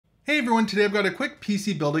Hey everyone, today I've got a quick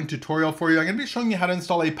PC building tutorial for you. I'm going to be showing you how to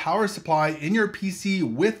install a power supply in your PC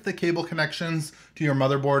with the cable connections to your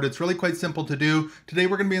motherboard. It's really quite simple to do. Today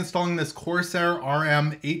we're going to be installing this Corsair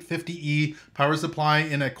RM850e power supply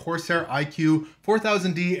in a Corsair iQ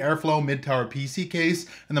 4000D Airflow mid-tower PC case.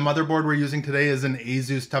 And the motherboard we're using today is an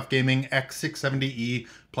ASUS TUF Gaming X670E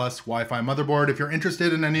plus Wi-Fi motherboard. If you're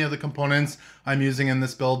interested in any of the components I'm using in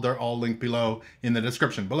this build, they're all linked below in the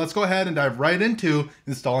description. But let's go ahead and dive right into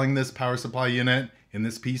installing this power supply unit in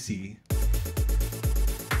this PC.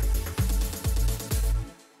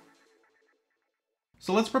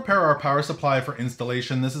 So let's prepare our power supply for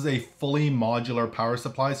installation. This is a fully modular power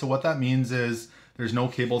supply. So what that means is there's no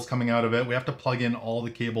cables coming out of it. We have to plug in all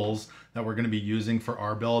the cables that we're going to be using for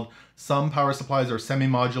our build. Some power supplies are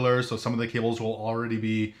semi-modular, so some of the cables will already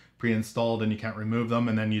be pre-installed and you can't remove them,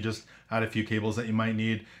 and then you just add a few cables that you might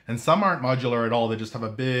need. And some aren't modular at all. They just have a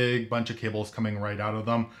big bunch of cables coming right out of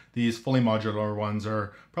them. These fully modular ones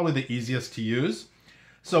are probably the easiest to use.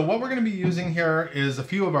 So what we're going to be using here is a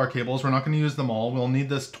few of our cables. We're not going to use them all. We'll need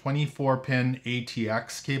this 24-pin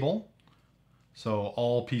ATX cable. So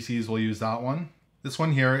all PCs will use that one. This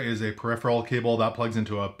one here is a peripheral cable that plugs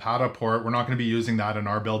into a PATA port. We're not going to be using that in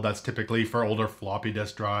our build. That's typically for older floppy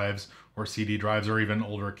disk drives or CD drives or even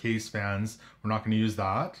older case fans. We're not going to use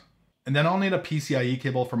that. And then I'll need a PCIe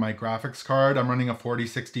cable for my graphics card. I'm running a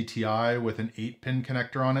 4060 Ti with an 8-pin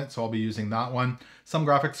connector on it, so I'll be using that one. Some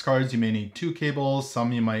graphics cards you may need 2 cables,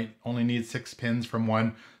 some you might only need 6 pins from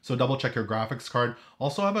one, so double check your graphics card.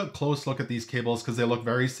 Also have a close look at these cables because they look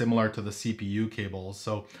very similar to the CPU cables.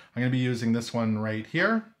 So I'm going to be using this one right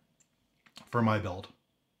here for my build.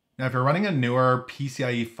 Now, if you're running a newer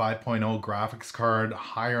PCIe 5.0 graphics card,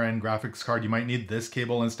 higher end graphics card, you might need this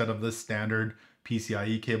cable instead of the standard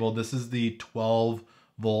PCIe cable. This is the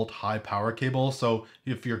 12-volt high power cable. So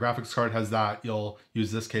if your graphics card has that, you'll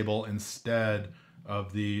use this cable instead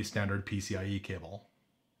of the standard PCIe cable.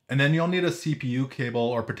 And then you'll need a CPU cable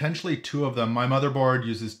or potentially 2 of them. My motherboard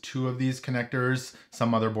uses 2 of these connectors.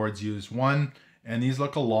 Some motherboards use 1, and these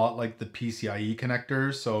look a lot like the PCIe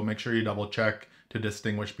connectors. So make sure you double check to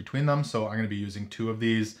distinguish between them. So I'm going to be using 2 of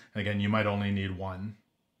these. And again, you might only need 1.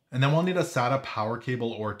 And then we'll need a SATA power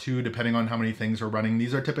cable or 2, depending on how many things we're running.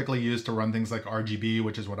 These are typically used to run things like RGB,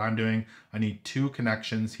 which is what I'm doing. I need 2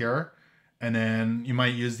 connections here. And then you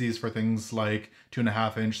might use these for things like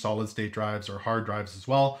 2.5-inch solid state drives or hard drives as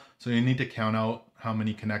well. So you need to count out how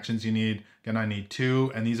many connections you need. Again, I need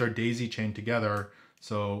 2, and these are daisy chained together.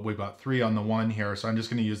 So we've got 3 on the one here. So I'm just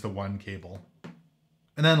going to use the 1 cable.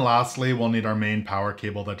 And then lastly, we'll need our main power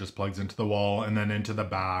cable that just plugs into the wall and then into the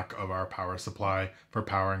back of our power supply for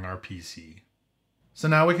powering our PC. So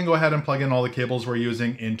now we can go ahead and plug in all the cables we're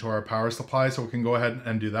using into our power supply. So we can go ahead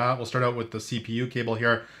and do that. We'll start out with the CPU cable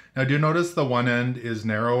here. Now do notice the one end is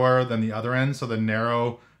narrower than the other end. So the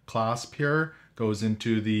narrow clasp here goes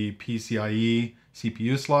into the PCIe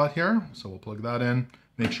CPU slot here. So we'll plug that in.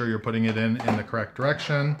 Make sure you're putting it in the correct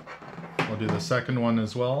direction. We'll do the second one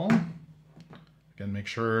as well. Again, make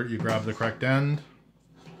sure you grab the correct end.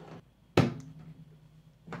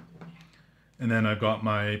 And then I've got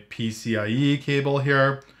my PCIe cable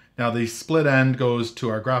here. Now the split end goes to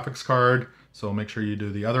our graphics card, so make sure you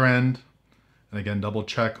do the other end. And again, double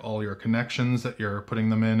check all your connections that you're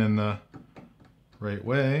putting them in the right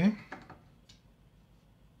way.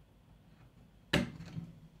 And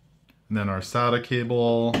then our SATA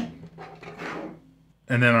cable.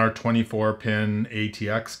 And then our 24-pin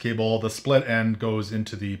ATX cable. The split end goes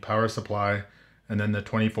into the power supply, and then the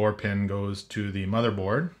 24-pin goes to the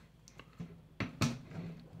motherboard.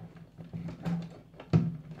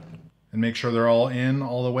 And make sure they're all in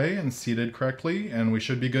all the way and seated correctly, and we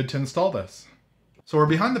should be good to install this. So we're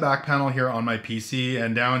behind the back panel here on my PC,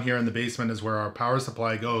 and down here in the basement is where our power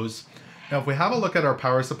supply goes. Now if we have a look at our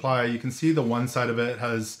power supply, you can see the one side of it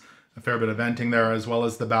has a fair bit of venting there as well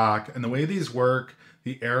as the back. And the way these work,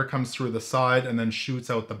 the air comes through the side and then shoots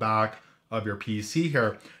out the back of your PC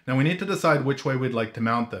here. Now we need to decide which way we'd like to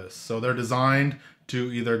mount this. So they're designed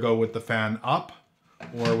to either go with the fan up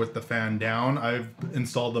or with the fan down. I've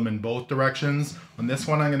installed them in both directions. On this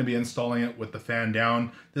one, I'm going to be installing it with the fan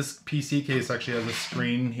down. This PC case actually has a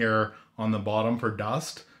screen here on the bottom for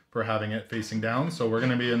dust for having it facing down. So we're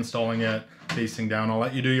going to be installing it facing down. I'll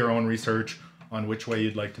let you do your own research on which way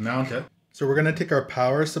you'd like to mount it. So we're going to take our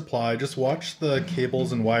power supply, just watch the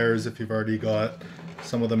cables and wires if you've already got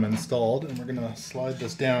some of them installed, and we're going to slide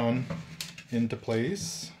this down into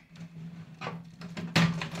place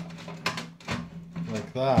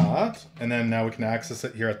like that. And then now we can access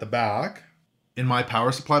it here at the back. In my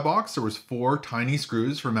power supply box, there was 4 tiny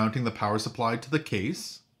screws for mounting the power supply to the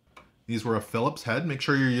case. These were a Phillips head. Make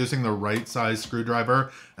sure you're using the right size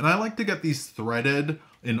screwdriver. And I like to get these threaded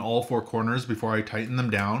in all four corners before I tighten them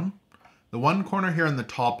down. The one corner here in the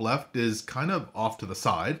top left is kind of off to the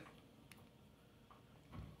side.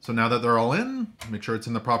 So now that they're all in, make sure it's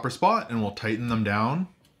in the proper spot and we'll tighten them down.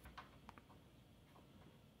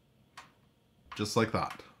 Just like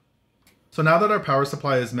that. So now that our power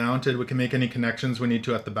supply is mounted, we can make any connections we need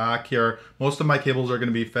to at the back here. Most of my cables are going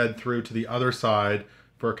to be fed through to the other side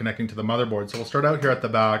for connecting to the motherboard. So we'll start out here at the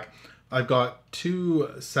back. I've got two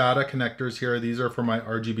SATA connectors here. These are for my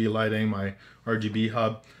RGB lighting, my RGB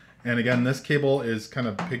hub. And again, this cable is kind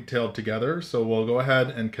of pigtailed together. So we'll go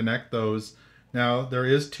ahead and connect those. Now there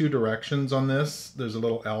is two directions on this. There's a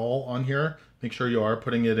little L on here. Make sure you are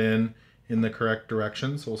putting it in the correct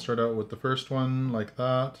direction. So we'll start out with the first one like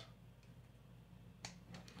that.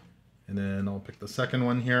 And then I'll pick the second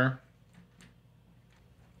one here.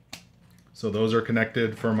 So those are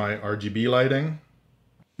connected for my RGB lighting.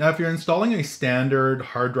 Now, if you're installing a standard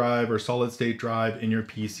hard drive or solid state drive in your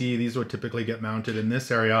PC, these would typically get mounted in this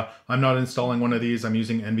area. I'm not installing one of these. I'm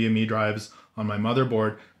using NVMe drives on my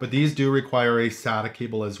motherboard, but these do require a SATA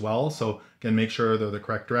cable as well. So again, make sure they're the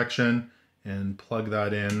correct direction and plug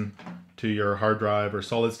that in to your hard drive or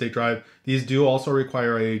solid state drive. These do also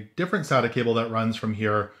require a different SATA cable that runs from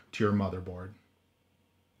here to your motherboard.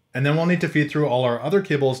 And then we'll need to feed through all our other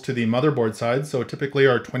cables to the motherboard side. So typically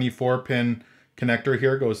our 24-pin connector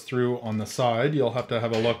here goes through on the side. You'll have to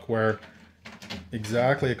have a look where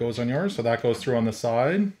exactly it goes on yours. So that goes through on the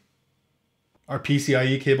side. Our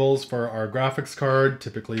PCIe cables for our graphics card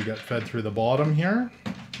typically get fed through the bottom here.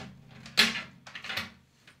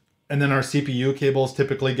 And then our CPU cables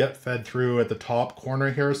typically get fed through at the top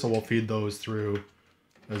corner here. So we'll feed those through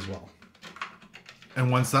as well. And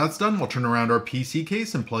once that's done, we'll turn around our PC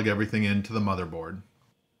case and plug everything into the motherboard.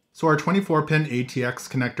 So our 24-pin ATX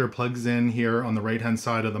connector plugs in here on the right-hand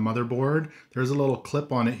side of the motherboard. There's a little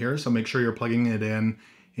clip on it here, so make sure you're plugging it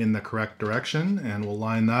in the correct direction, and we'll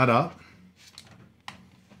line that up.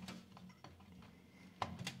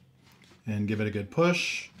 And give it a good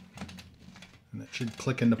push. And it should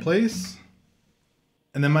click into place.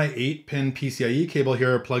 And then my 8-pin PCIe cable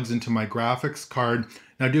here plugs into my graphics card.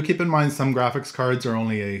 Now do keep in mind some graphics cards are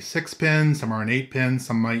only a 6-pin, some are an 8-pin,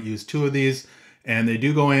 some might use 2 of these, and they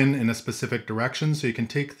do go in a specific direction. So you can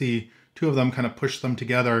take the 2 of them, kind of push them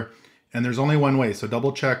together, and there's only one way. So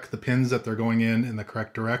double check the pins that they're going in the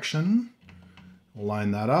correct direction. We'll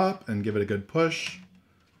line that up and give it a good push,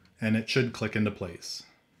 and it should click into place.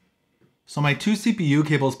 So my 2 CPU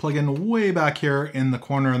cables plug in way back here in the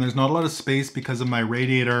corner, and there's not a lot of space because of my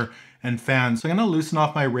radiator and fans. So I'm gonna loosen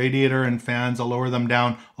off my radiator and fans. I'll lower them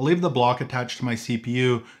down. I'll leave the block attached to my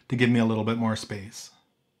CPU to give me a little bit more space.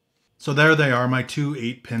 So there they are, my 2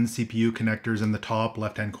 8-pin CPU connectors in the top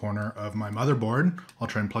left-hand corner of my motherboard. I'll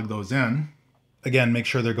try and plug those in. Again, make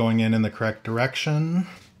sure they're going in the correct direction.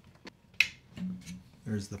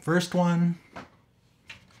 There's the first one.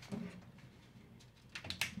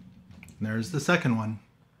 And there's the second one.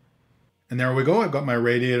 And there we go. I've got my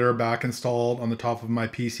radiator back installed on the top of my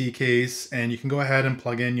PC case, and you can go ahead and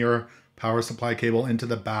plug in your power supply cable into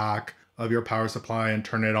the back of your power supply and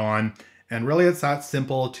turn it on. And really it's that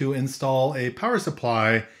simple to install a power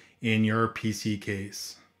supply in your PC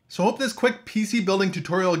case. So I hope this quick PC building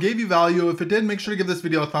tutorial gave you value. If it did, make sure to give this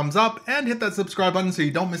video a thumbs up and hit that subscribe button so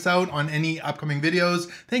you don't miss out on any upcoming videos.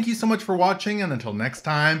 Thank you so much for watching, and until next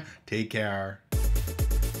time, take care.